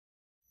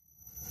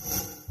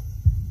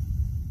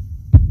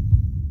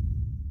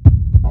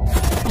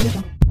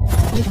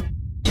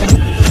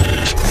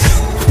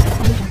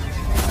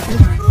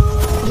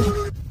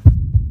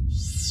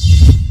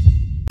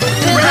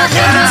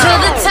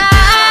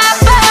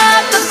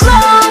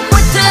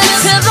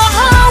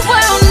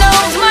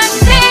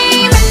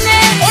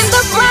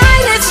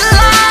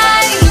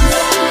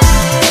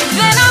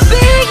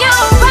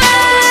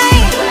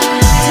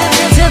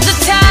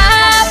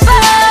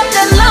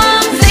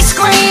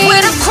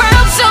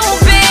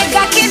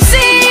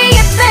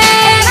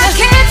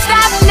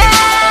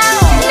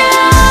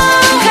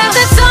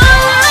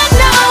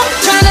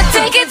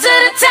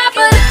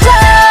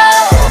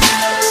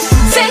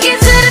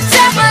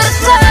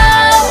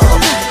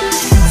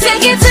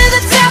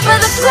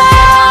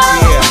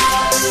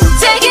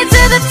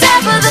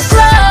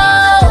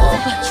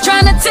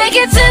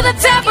to the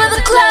top of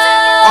the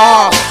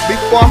club.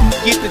 Before I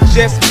forget to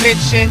just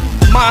mention,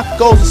 my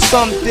goals are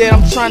something that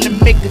I'm trying to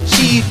make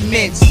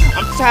achievements.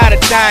 I'm tired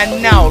of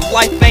dying now,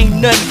 life ain't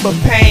nothing but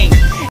pain.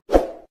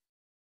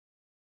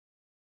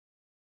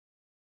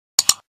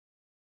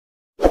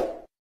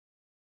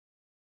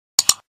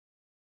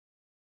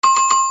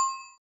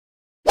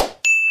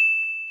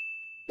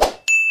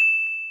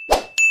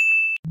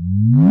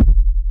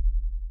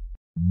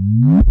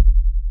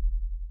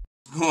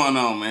 What's going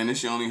on, man?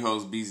 It's your only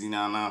host,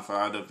 BZ99 for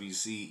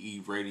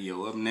IWCE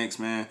Radio. Up next,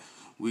 man,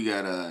 we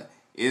got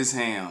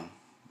Esham.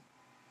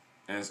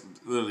 That's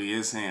literally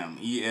Esham.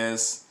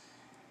 E-S-H-A-M.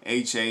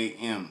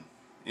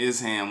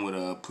 Esham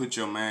with Put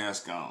Your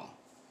Mask On.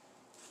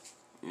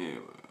 Yeah,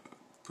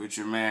 put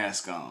your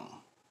mask on.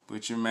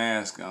 Put your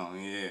mask on,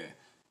 yeah.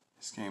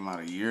 This came out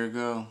a year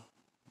ago.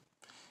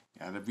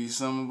 Gotta be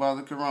something about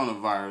the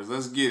coronavirus.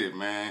 Let's get it,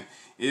 man.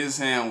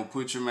 Esham will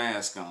Put Your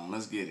Mask On.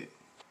 Let's get it.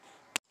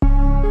 I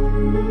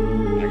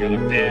got a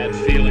bad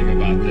feeling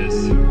about this.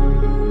 You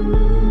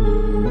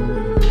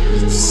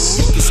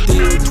can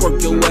still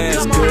twerk your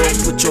ass, girl.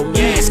 Put your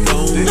mask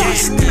on. Still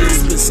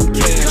spend some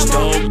cash,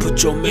 dog.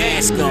 Put your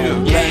mask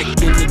on. Back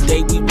in the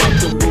day, we rocked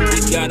the room, we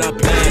got our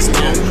blast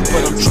on.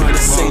 But I'm trying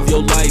to save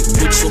your life,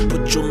 bitch, so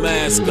put your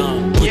mask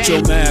on. Put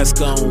your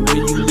mask on. When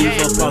you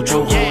leave up out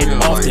your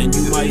home often,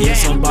 you might hear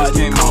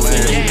somebody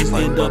coughing and you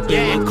end up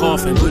in a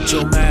coffin. Put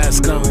your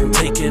mask on.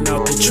 Taking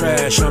out the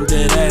trash, I'm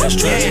dead ass.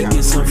 Trying to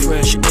get some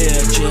fresh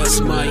air,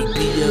 just might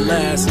be your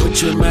last.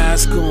 Put your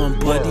mask on,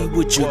 buddy,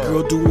 with your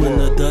girl doing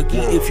a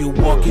Dougie. If you're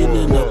walking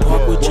in the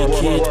park with your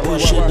kids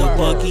pushing the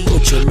buggy,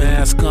 put your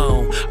mask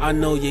on. I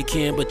know you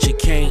can, but you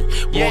can't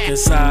walk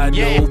inside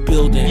no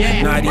building,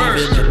 not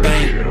even a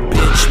bank.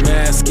 Bitch,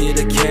 mask it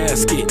a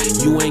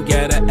casket, you ain't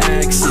gotta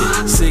ask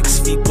it. 6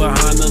 feet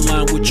behind the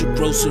line with your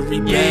grocery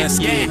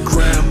basket.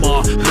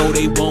 Grandma, no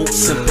they won't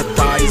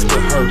sympathize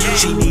with her.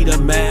 She need a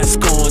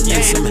mask on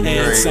and some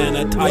hand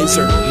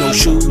sanitizer. No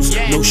shoes,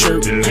 no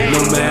shirt,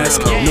 no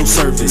mask, no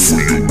service.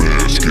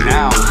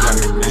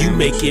 You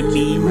making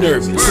me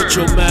nervous. Put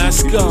your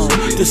mask on.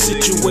 The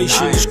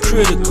situation is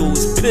critical,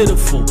 it's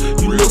pitiful.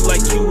 You look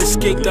like you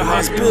escaped the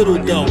hospital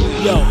though.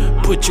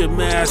 Yo, put your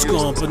mask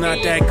on, but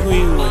not that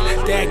green one.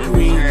 That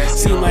green,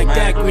 seem like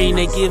that green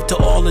they give to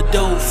all the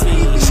dope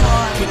fiends.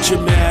 Put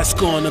your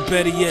mask on, or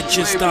better yet,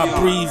 just stop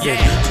breathing.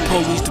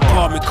 Police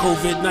department,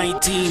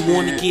 COVID-19,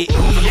 wanna get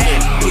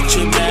even. Put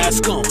your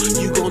mask on,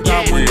 you gon'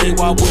 die one day,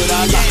 why would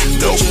I lie?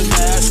 Put your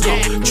mask on,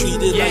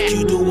 treat it like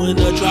you doing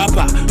a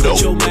dropout.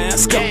 Put your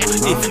mask on,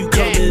 if you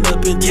coming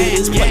up into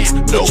this place.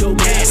 Put your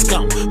mask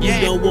on, we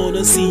don't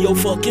wanna see your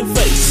fucking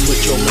face.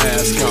 Put your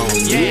mask on,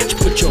 bitch,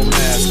 put your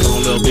mask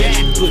on, little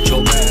bitch. Put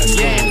your mask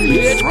on,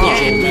 bitch, put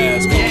your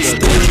mask on, little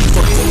bitch.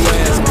 Fuck your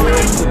ass,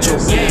 girl, put your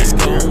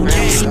mask on.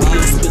 Still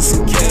spend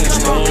some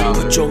cash, dog,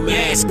 put your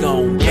mask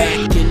on.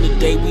 Back in the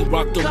day, we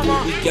rocked the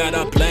room, we got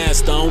our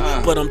blast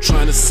on. But I'm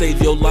trying to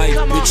save your life,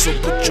 bitch, so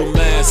put your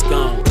mask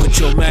on. Put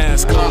your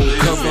mask on,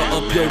 cover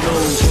up your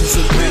nose, use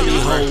some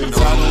pantyhose.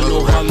 I don't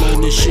know how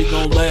long this shit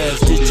gon'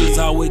 last, this is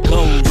how it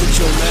goes. Put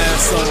your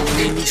mask on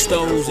in these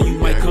stoves, and you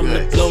might come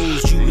to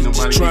blows. You was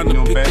just trying to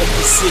pick up the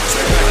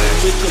 6-pack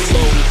of liquor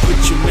load.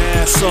 Put your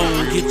mask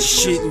on, get your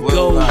shit and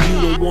go.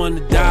 You don't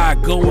wanna die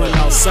going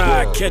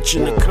outside,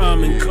 catching the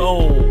common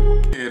cold.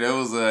 Yeah, that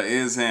was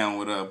Esham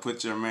with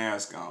Put Your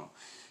Mask On.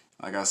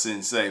 Like I said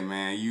and say,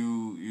 man,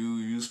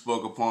 you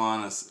spoke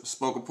upon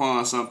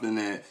something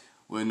that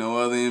with no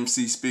other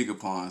MC speak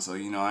upon. So,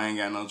 you know, I ain't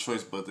got no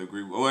choice but to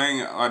agree. Well,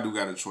 I do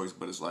got a choice,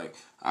 but it's like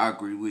I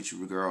agree with you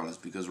regardless.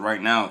 Because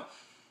right now,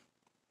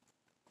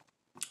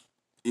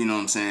 you know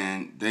what I'm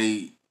saying,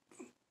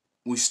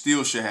 we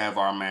still should have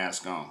our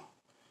mask on.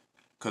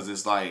 Because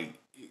it's like,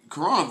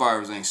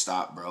 coronavirus ain't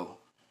stopped, bro.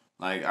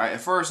 Like, at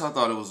first I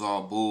thought it was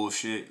all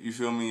bullshit, you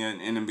feel me,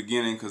 in the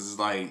beginning, because it's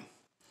like,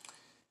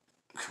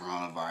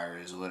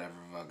 coronavirus, whatever,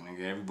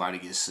 fucking, everybody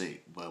gets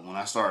sick. But when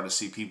I started to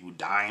see people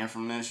dying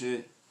from that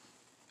shit,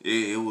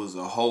 it was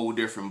a whole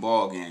different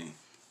ball game.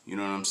 You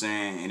know what I'm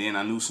saying? And then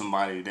I knew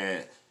somebody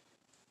that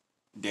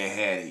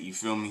had it, you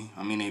feel me?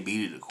 I mean, they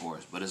beat it, of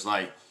course, but it's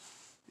like,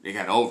 they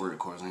got over it, of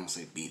course. I ain't gonna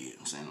say beat it,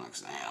 I'm saying like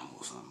it's an animal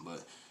or something,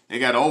 but they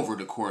got over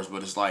it, of course,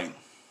 but it's like,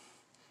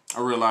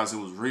 I realized it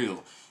was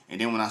real. And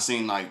then when I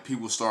seen like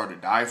people start to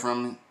die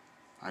from it,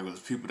 like it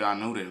was people that I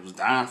knew that was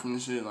dying from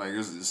this shit, like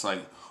it's like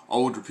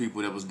older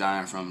people that was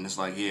dying from it. It's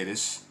like, yeah,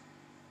 this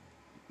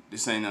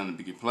ain't nothing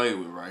to be played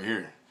with right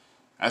here.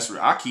 That's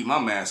real. I keep my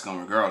mask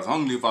on regardless. I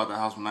only leave out the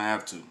house when I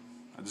have to.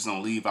 I just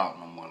don't leave out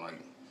no more, like,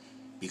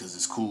 because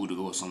it's cool to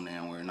go some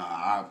damn where. Nah,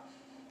 I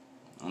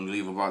only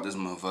leave about this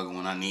motherfucker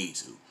when I need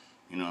to.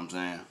 You know what I'm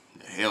saying?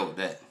 The hell with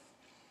that.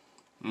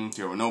 I don't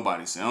care what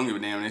nobody say. I don't give a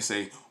damn. They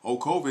say, oh,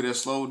 COVID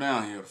has slowed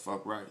down here. The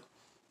fuck right.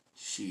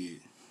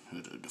 Shit.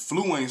 The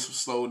flu ain't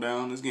slowed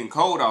down. It's getting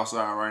cold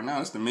outside right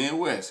now. It's the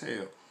Midwest.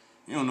 Hell.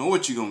 You don't know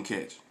what you gonna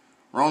catch.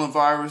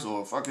 Coronavirus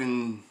or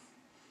fucking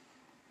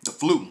the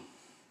flu.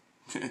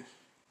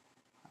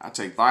 I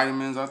take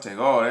vitamins. I take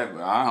all that.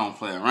 But I don't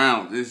play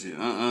around with this shit.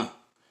 Nah.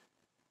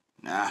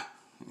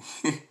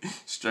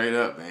 Straight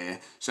up, man.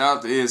 Shout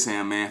out to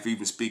Esham, man, for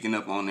even speaking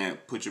up on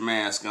that. Put your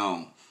mask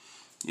on.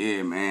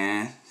 Yeah,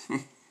 man.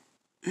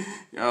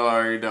 Y'all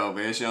already know,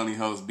 man. She only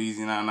hosts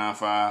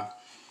BZ995.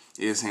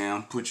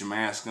 Esham, put your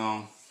mask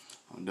on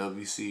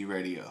WC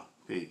Radio.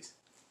 Peace.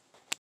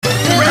 To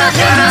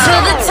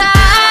the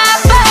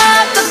top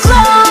of the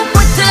globe,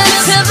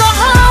 till the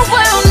whole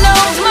world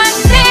knows my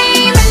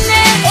name, and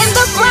then in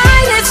the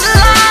brightest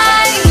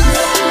light,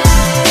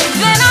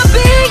 then I'll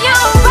be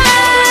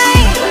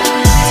alright.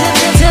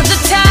 To the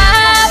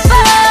top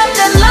of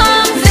the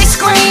lungs they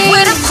scream,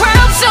 with a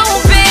crowd so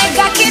big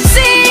I can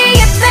see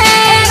a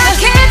thing, and I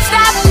can't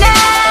stop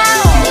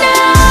now, no,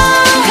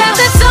 'cause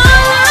it's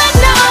all I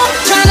know.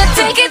 Trying to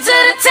take it to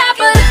the top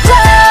of the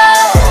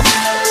globe,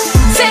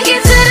 take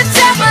it to the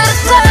top of the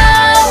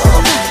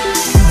globe,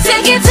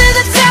 take it to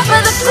the top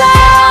of the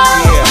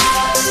globe,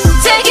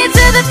 take it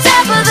to the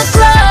top of the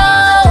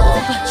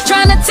globe,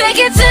 trying to take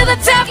it to the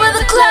top of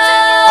the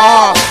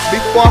globe.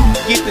 Before I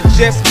forget to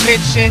just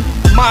mention,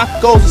 my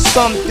goals are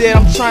something that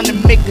I'm trying to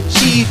make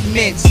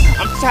achievements.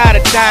 I'm tired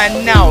of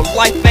dying out,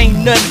 life ain't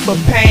nothing but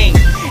pain.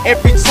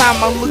 Every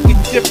time I look at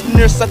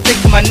differentness, I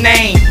think of my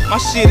name. My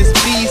shit is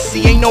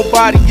BC, ain't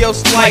nobody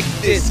else like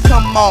this.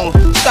 Come on,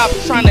 stop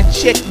trying to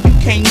check, you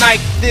can't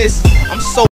like this. I'm so